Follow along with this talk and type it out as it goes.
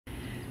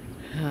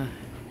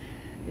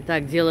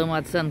Итак, делаем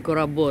оценку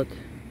работ.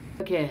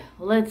 Okay,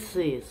 let's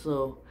see.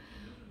 So,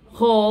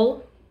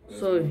 hall.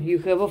 So, you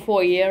have a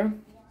foyer.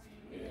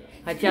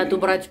 Хотят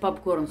убрать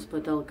попкорн с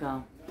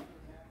потолка.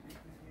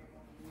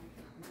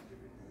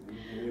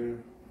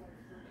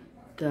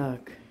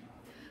 Так.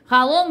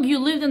 How long you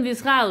lived in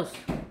this house?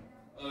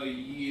 A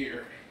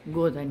year.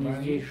 Год они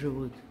здесь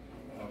живут.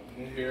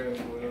 Here as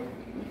well.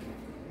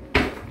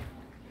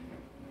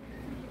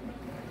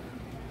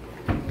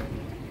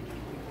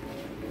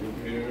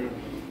 Here.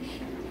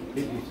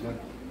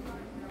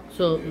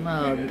 So,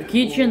 the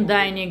kitchen,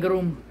 dining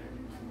room.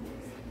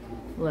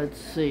 Let's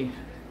see.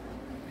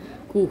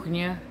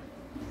 Кухня.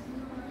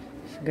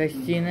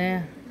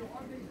 Гостиная.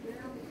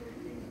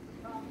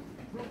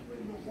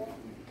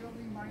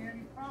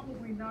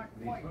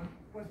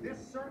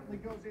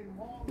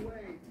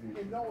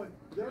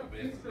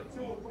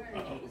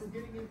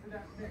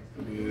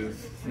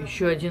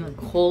 Еще один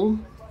холл.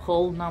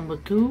 Hall number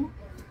 2.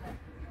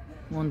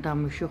 Вон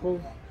там еще холл.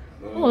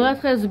 Oh,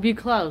 that has a big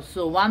house.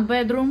 So, one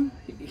bedroom.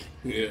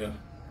 Yeah.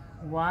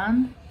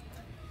 One.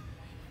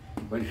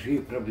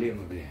 Большие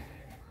проблемы, бля.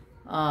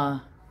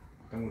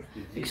 Потому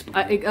что здесь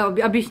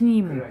объясни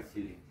ему.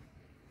 красили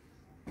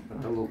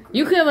потолок.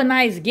 You have a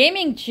nice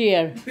gaming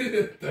chair.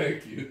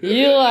 Thank you.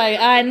 You like,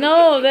 I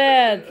know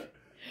that.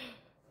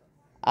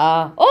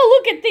 Oh,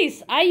 look at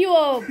this. Are you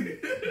a...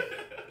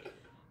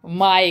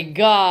 My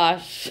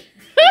gosh.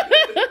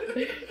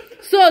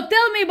 So,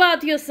 tell me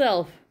about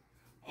yourself.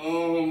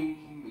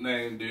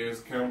 Named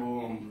Darius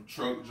Campbell. I'm a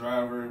truck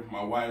driver.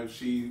 My wife,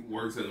 she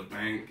works at a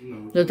bank. You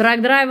know. The truck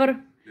driver?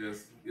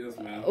 Yes,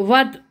 ma'am.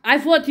 What? I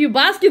thought you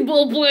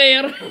basketball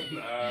player.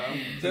 Nah,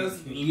 I'm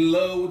just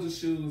love with the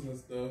shoes and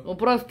stuff. Он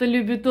просто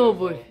любит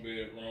обувь.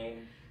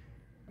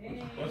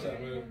 Watch out,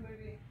 man.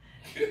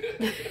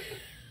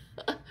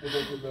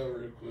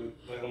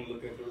 I'm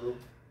looking through.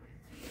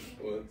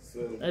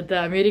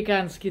 Это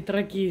американский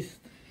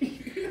тракист.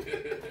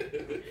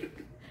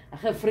 I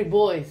have 3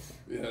 boys.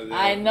 Yeah,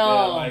 I know.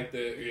 I like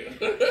that, yeah.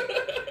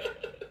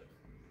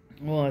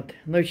 Вот,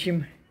 в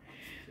общем,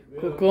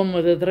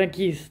 комната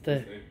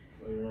тракиста.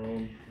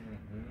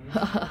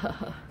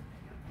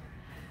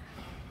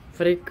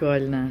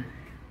 Прикольно.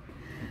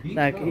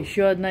 Так,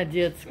 еще одна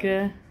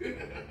детская.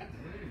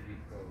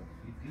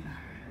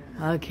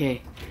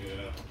 Окей.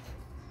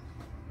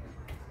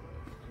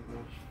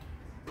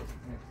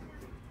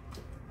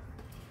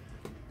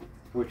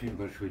 Очень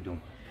большой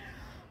дом.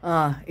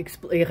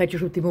 Я хочу,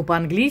 чтобы ты ему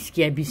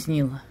по-английски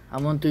объяснил.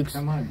 Сама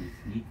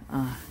объясни.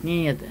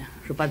 Нет,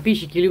 что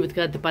подписчики любят,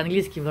 когда ты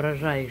по-английски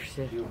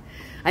выражаешься.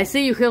 I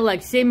see you have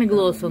like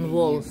semi-gloss on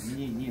walls.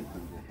 Нет.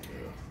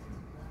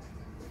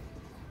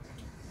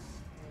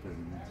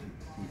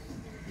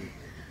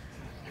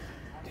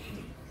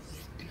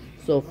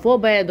 So, 4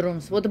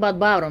 bedrooms. What about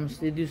bathrooms?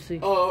 Did you see?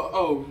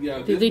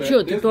 Yeah. Ты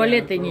что, ты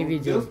туалеты не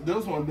видел?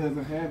 This one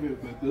doesn't have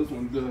it, but this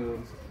one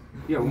does.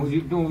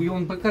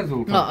 Он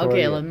показывал.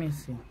 Okay, let me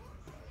see.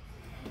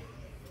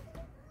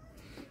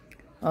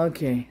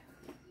 Okay.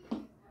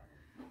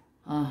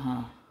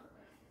 Ага.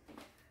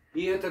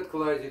 И этот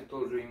клозет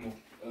тоже ему.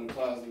 And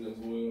closet as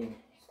well.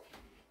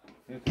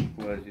 Этот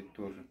клозет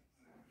тоже.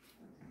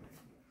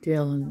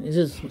 Is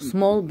it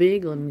small,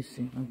 big? Let me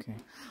see. Okay.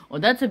 Oh,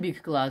 that's a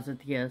big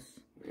closet, yes.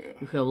 Yeah.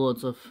 You have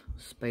lots of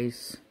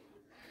space.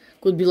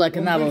 Could be like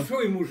Он another.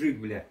 большой мужик,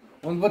 бля.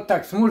 Он вот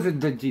так сможет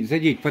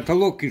задеть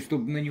потолок, и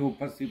чтобы на него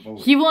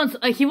посыпалось. He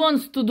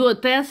wants to do a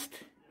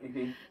test.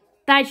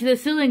 Touch the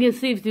ceiling and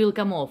see if it will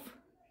come off.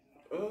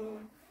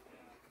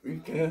 You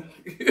can.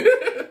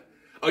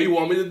 Oh, you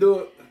want me to do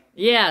it?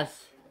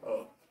 Yes.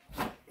 No.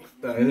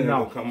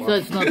 So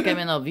it's not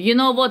coming off. You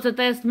know what the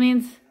test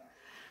means?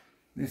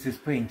 This is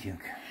painting.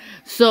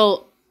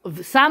 So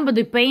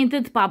somebody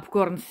painted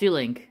popcorn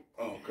ceiling.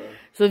 Oh, okay.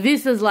 So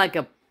this is like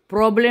a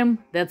problem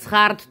that's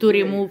hard to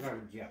remove.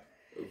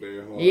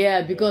 Very hard.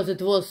 Yeah, because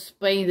it was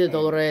painted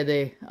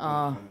already.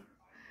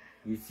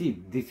 You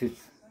see, this is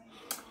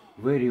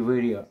very,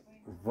 very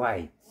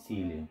white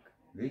ceiling.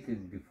 This is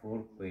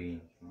before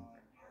painting.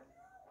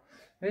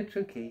 It's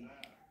okay.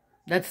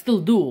 That's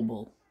still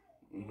doable.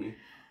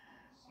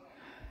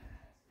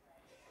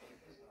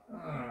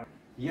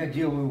 Я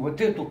делаю вот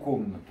эту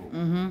комнату.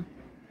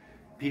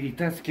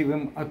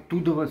 Перетаскиваем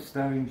оттуда,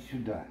 ставим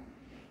сюда.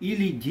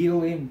 Или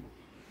делаем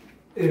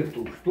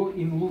эту, что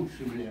им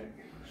лучше, бля,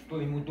 что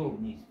им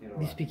удобнее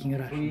сперва. He's speaking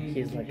Russian.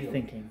 He's like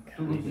thinking.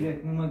 Чтобы,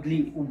 блядь, мы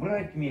могли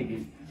убрать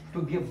мебель,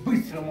 чтобы я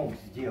быстро мог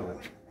сделать.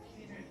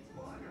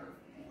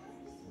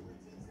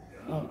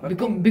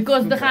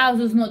 Because the house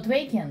is not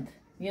vacant,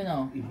 you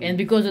know, and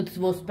because it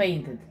was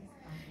painted,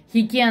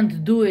 he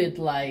can't do it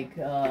like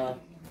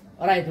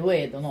right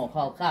away. I don't know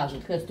how house.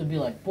 It has to be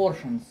like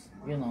portions,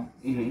 you know,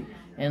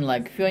 and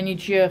like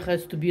furniture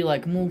has to be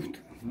like moved.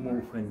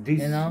 Move and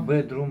this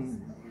bedroom,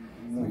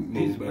 move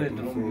this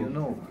bedroom, you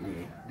know,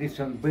 this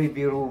one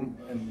baby room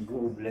and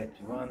go, blядь,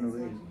 one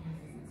way.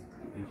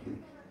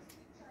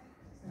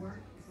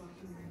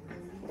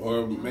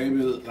 Or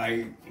maybe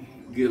like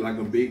get like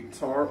a big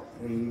tarp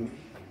and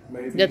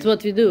maybe. That's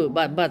what we do,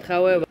 but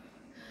however,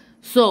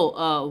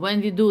 So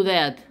when we do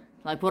that,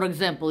 like for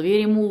example, we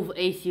remove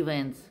AC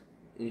vents,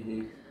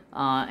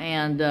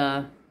 and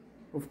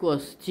of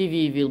course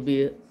TV will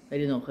be, I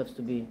don't know, has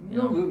to be.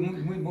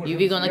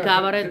 We're gonna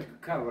cover it.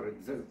 Cover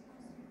it. The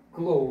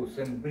clothes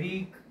and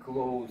brick,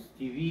 clothes,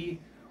 TV,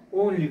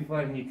 only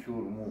furniture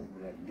move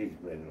like this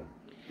bedroom.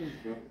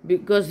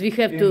 Because we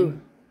have to.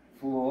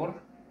 Floor,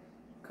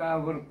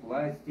 cover,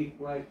 plastic.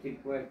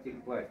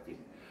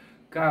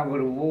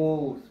 Cover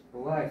walls,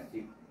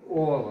 plastic,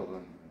 all of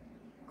them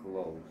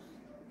closed.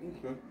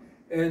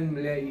 And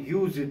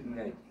use it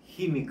like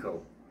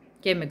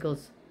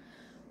Chemicals.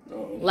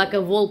 Like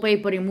a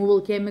wallpaper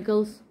removal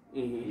chemicals.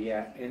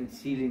 Yeah, and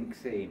ceiling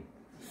same.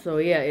 So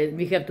yeah,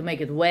 we have to make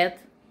it wet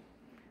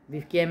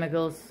with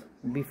chemicals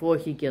before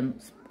he can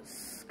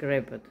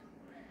scrape it.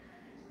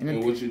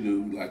 And what you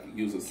do, like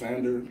use a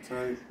sander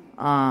type?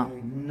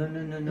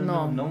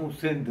 No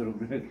sander,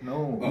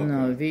 no. Okay.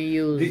 No, we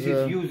use. This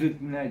is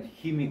used like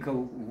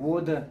chemical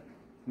water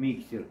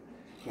mixer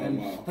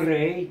and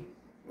spray.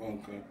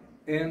 Okay.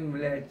 And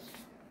let's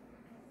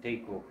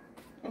take off.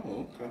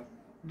 Oh, okay.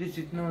 This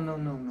is no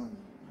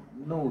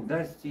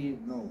dusty,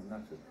 no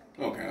nothing.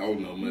 Okay, I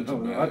don't know much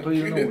about it. I thought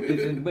you know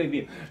this is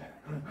baby.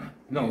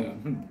 No, Yeah.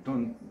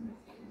 Don't.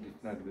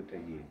 It's not a good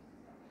idea.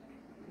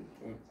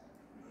 Okay.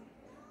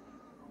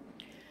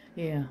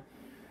 Yeah.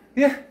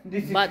 Yeah,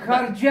 this is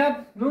hard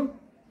job, no?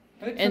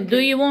 And do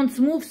you want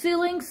smooth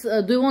ceilings?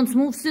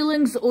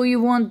 Or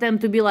you want them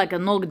to be like a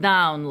knocked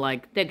down,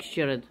 like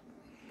textured?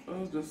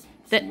 Oh, just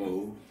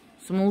smooth.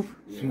 Smooth?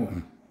 Yeah.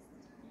 Smooth.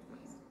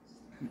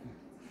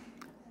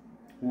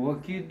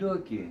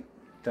 Okie-dokie.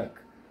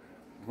 Так.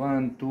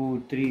 1,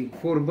 2, 3,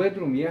 4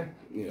 bedroom, yeah?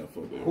 Yeah,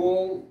 4 bedroom.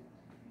 Hall,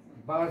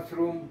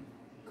 bathroom,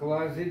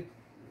 closet,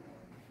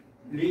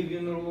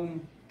 living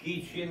room,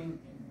 kitchen.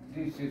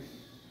 This is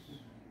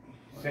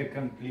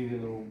second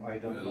living room, I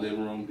don't know.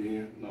 Living room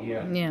there? No.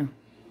 Yeah. Yeah.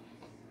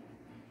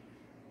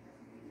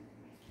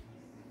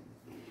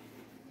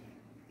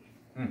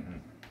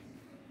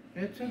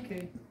 It's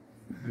okay.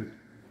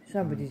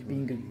 Somebody's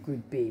being a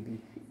good baby.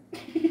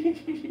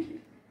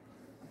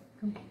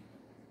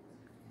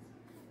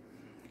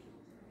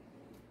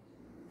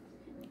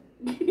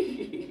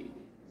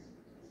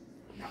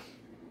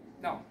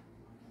 No.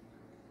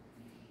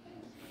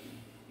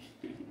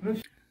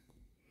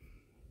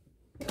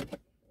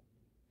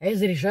 Я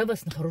заряжаю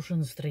вас на хорошее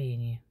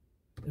настроение.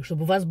 И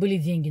чтобы у вас были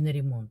деньги на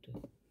ремонты.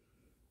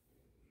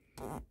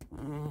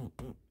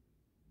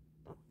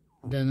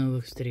 До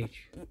новых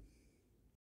встреч.